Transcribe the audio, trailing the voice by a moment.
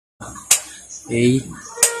A,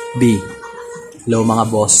 B. Hello mga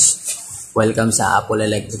boss, welcome sa Apple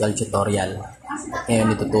Electrical Tutorial.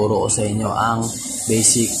 Ngayon ituturo ko sa inyo ang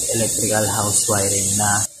basic electrical house wiring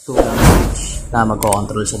na tulang switch na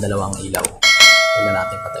magko-control sa dalawang ilaw. Huwag na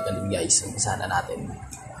natin patagalin guys, umpisa na natin.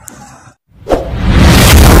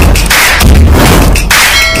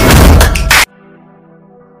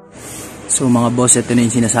 So mga boss, ito na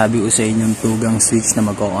yung sinasabi ko sa inyong tugang switch na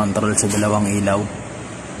magko-control sa dalawang ilaw.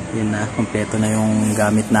 Yan na, kompleto na yung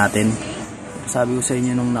gamit natin. Sabi ko sa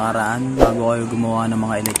inyo nung nakaraan, bago kayo gumawa ng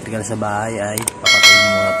mga electrical sa bahay ay papatayin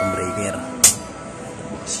nyo muna itong breaker.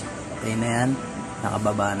 Patay na yan,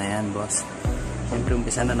 nakababa na yan boss. Siyempre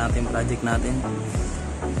umpisa na natin yung project natin.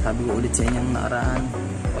 Sabi ko ulit sa inyo nung nakaraan,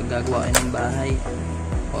 pag gagawa kayo ng bahay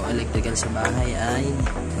o electrical sa bahay ay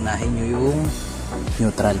unahin nyo yung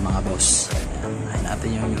neutral mga boss. Unahin natin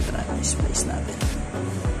yung neutral, displace natin.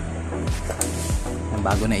 Yung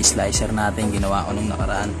bago na slicer natin, ginawa ko nung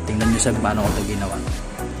nakaraan. Tingnan nyo sa paano ko ito ginawa.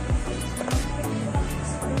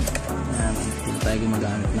 Yan, dito tayo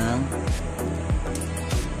gumagamit ng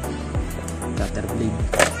cutter blade.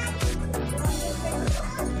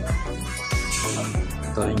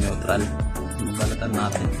 Ito yung neutral. Balatan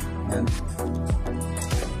natin. Yan.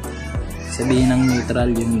 Sabihin ng neutral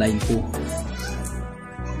yung line 2.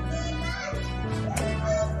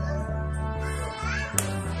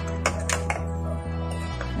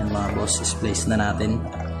 Mga boss, displace na natin.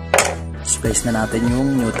 Displace na natin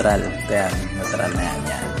yung neutral. Kaya neutral na yan.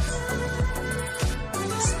 Yan.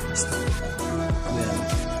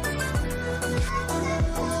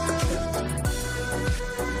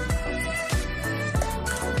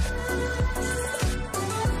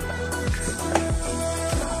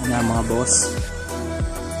 Yan mga boss.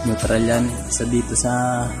 Neutral yan. Isa dito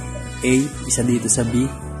sa A, isa dito sa B.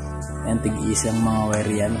 Yan, tig-isang mga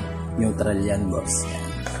wire yan. Neutral yan boss.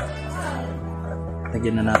 Yan.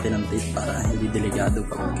 Lagyan na natin ng tape para hindi delikado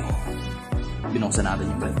pag binuksan natin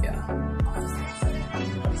yung breaker.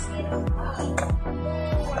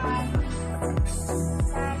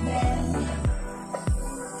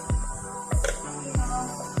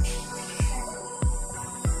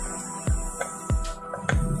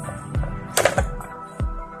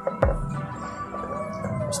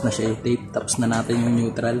 Tapos na siya yung tape, tapos na natin yung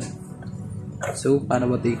neutral. So, paano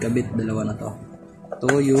ba ito ikabit? Dalawa na to.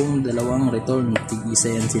 Ito yung dalawang return, tig-isa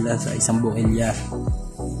yan sila sa isang buhilya.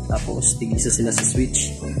 Tapos tig-isa sila sa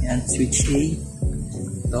switch. Yan, switch A.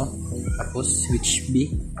 Ito. Tapos switch B.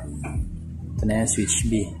 Ito na yan, switch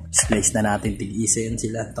B. Displace na natin, tig-isa yan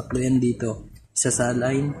sila. Tatlo yan dito. Isa sa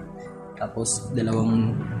line. Tapos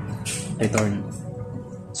dalawang return.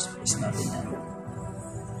 Displace natin yan.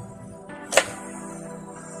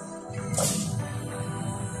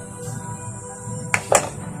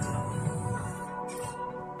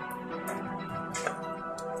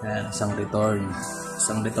 Ayan, isang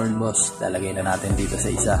return boss, lalagay na natin dito sa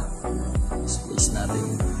isa. Space natin.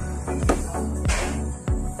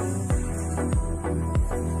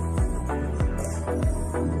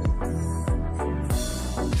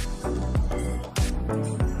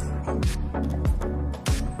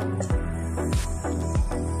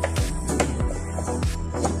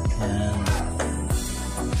 Ayan,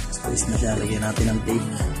 space na siya, lagyan natin ng tape.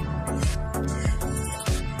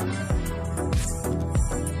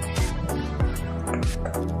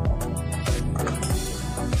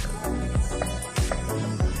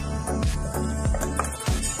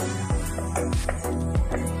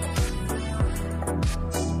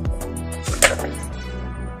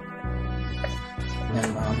 Yan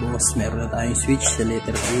mga boss, meron na tayong switch sa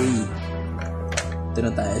letter A. Ito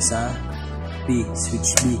na tayo sa B,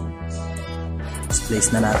 switch B.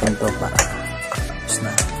 Displace na natin to para tapos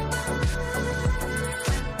na.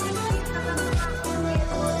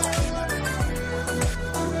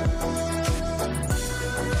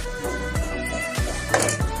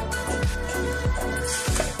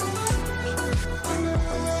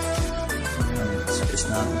 Displace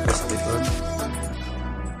na natin to sa return.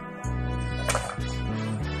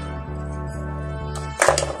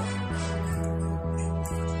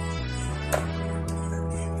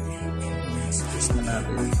 Space na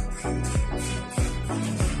natin.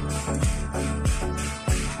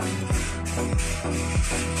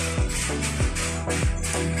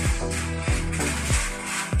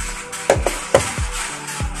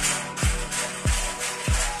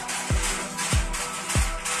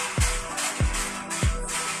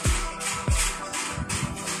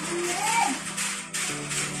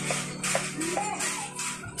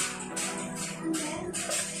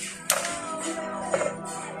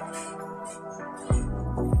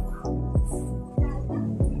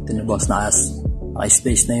 Ito na boss,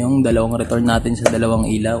 naka-splice na yung dalawang return natin sa dalawang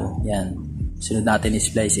ilaw. Yan. Sunod natin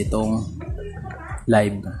i-splice itong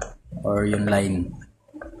live or yung line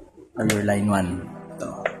or your line 1.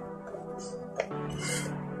 Ito.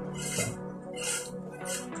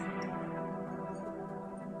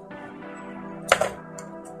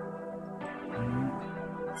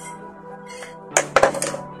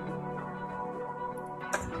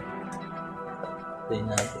 Play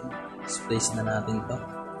natin. Splice na natin to.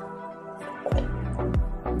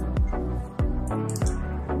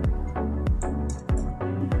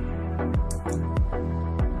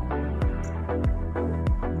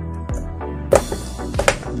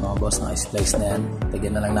 Mga boss, naka-splice na yan.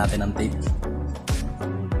 Tagyan na lang natin ng tape.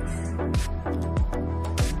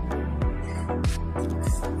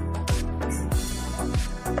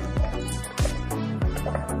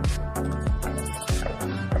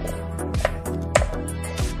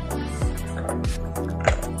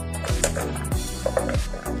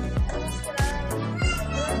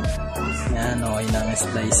 Yan, okay na ang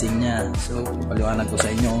splicing nya. So, paliwanag ko sa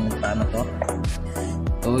inyo kung paano to.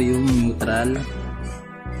 Ito yung neutral.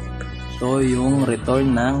 Ito yung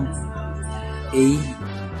return ng A,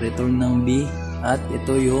 return ng B, at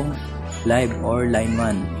ito yung live or line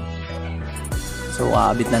 1. So,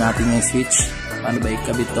 kakabit na natin yung switch. Paano ba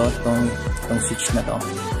ikabit to? Itong switch na to.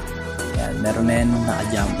 Yan, meron na yan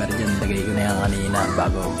naka-jumper dyan. Lagay ko na yan kanina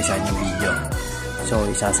bago umpisahan yung video. So,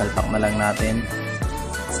 isasalpak na lang natin.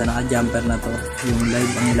 Sa naka-jumper na to, yung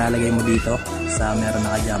live ang ilalagay mo dito sa meron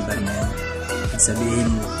naka-jumper na yan. Sabihin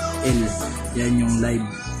L, yan yung live.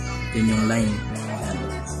 Yan yung line. Yan.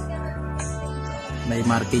 May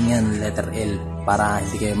marking yan, letter L, para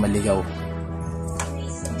hindi kayo maligaw.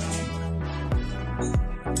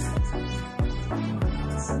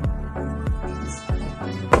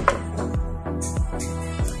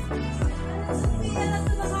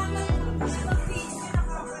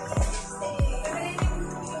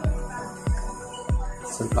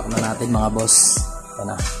 Sulpak na natin mga boss. Ito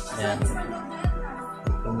na. Ayan.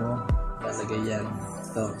 Ito mo, lalagay yan.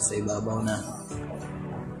 Ito, sa ibabaw na.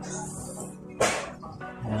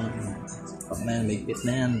 Ayan. Pag na yan, maigpit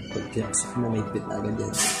na yan. Pag kinasok mo, maigpit na agad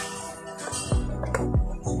yan.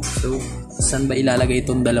 So, saan ba ilalagay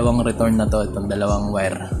itong dalawang return na to? Itong dalawang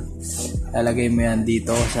wire. Ilalagay mo yan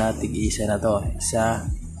dito sa tig-isa na to. Isa,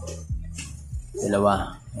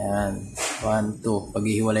 dalawa. Ayan. 1, 2. Pag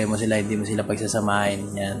ihiwalay mo sila, hindi mo sila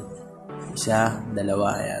pagsasamahin. Ayan. Isa,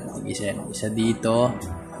 dalawa. Ayan. Tig-isa. Isa dito.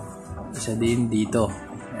 Isa din dito.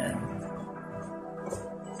 Ayan.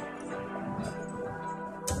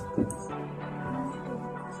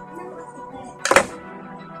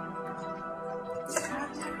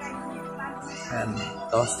 Ayan.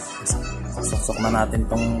 Ito. Sasok na natin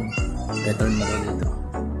tong return na dito.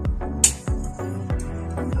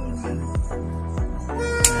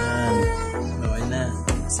 Ayan. Okay na.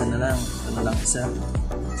 Isa na lang. Ito na lang isa.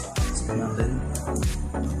 Isa natin.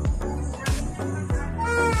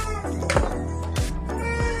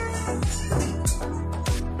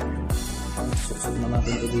 Susok na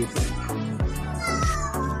natin ito dito.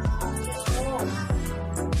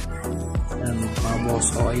 Ayan, mga boss,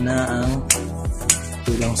 okay na ang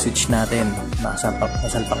tugang switch natin.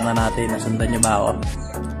 Nasalpak na natin. Nasundan nyo ba ako?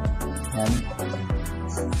 Ayan.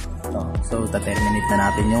 So, ta-terminate na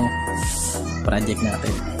natin yung project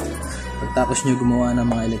natin. Pagtapos nyo gumawa ng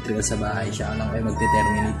mga electrical sa bahay, siya lang kayo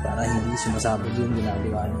magte-terminate para hindi sumasabog yung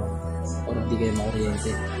ginagawa nyo o hindi kayo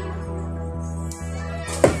makuryente.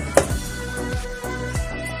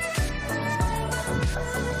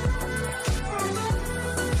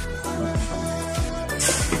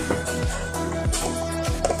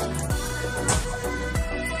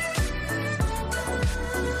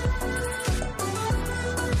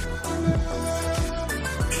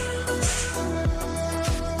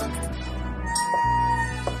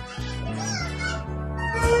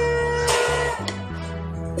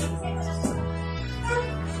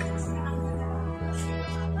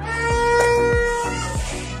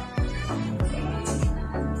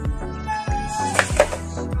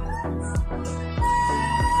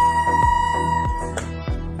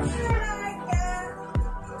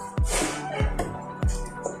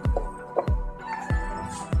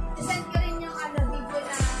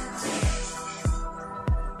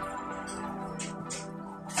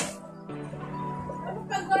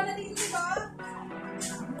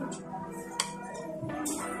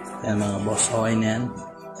 Yan mga boss, okay na yan.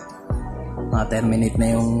 Terminate na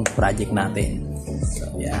yung project natin. So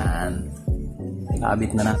yan,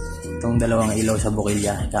 kaabit na itong dalawang ilaw sa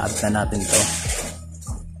bukilya. Kaabit na natin to.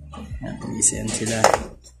 Yan, isa yan sila.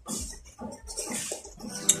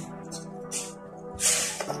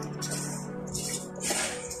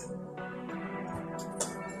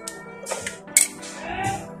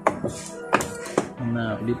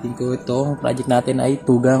 Na ulitin ko, itong project natin ay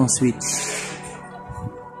tugang switch.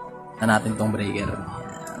 Na natin tong breaker.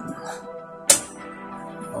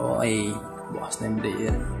 Okay, bukas na yung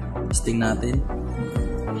breaker. Testing natin.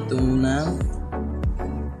 Ito muna.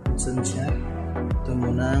 Saan siya? Ito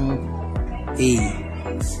muna A.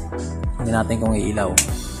 Hindi natin kung iilaw.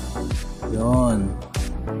 Yun.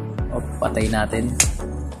 O, patay natin.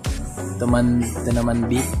 Ito naman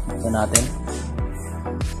B. Ito natin.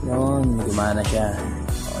 Yun, gumana siya.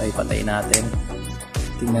 Okay, patay natin.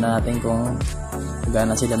 Tingnan natin kung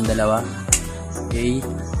gana silang dalawa. A,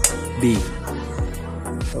 B.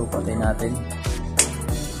 So, patay natin.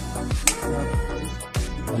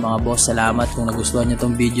 Mga boss, salamat kung nagustuhan nyo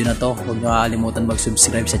tong video na to. Huwag nyo kakalimutan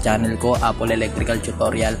mag-subscribe sa channel ko, Apple Electrical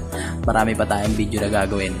Tutorial. Marami pa tayong video na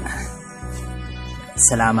gagawin.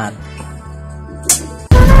 Salamat.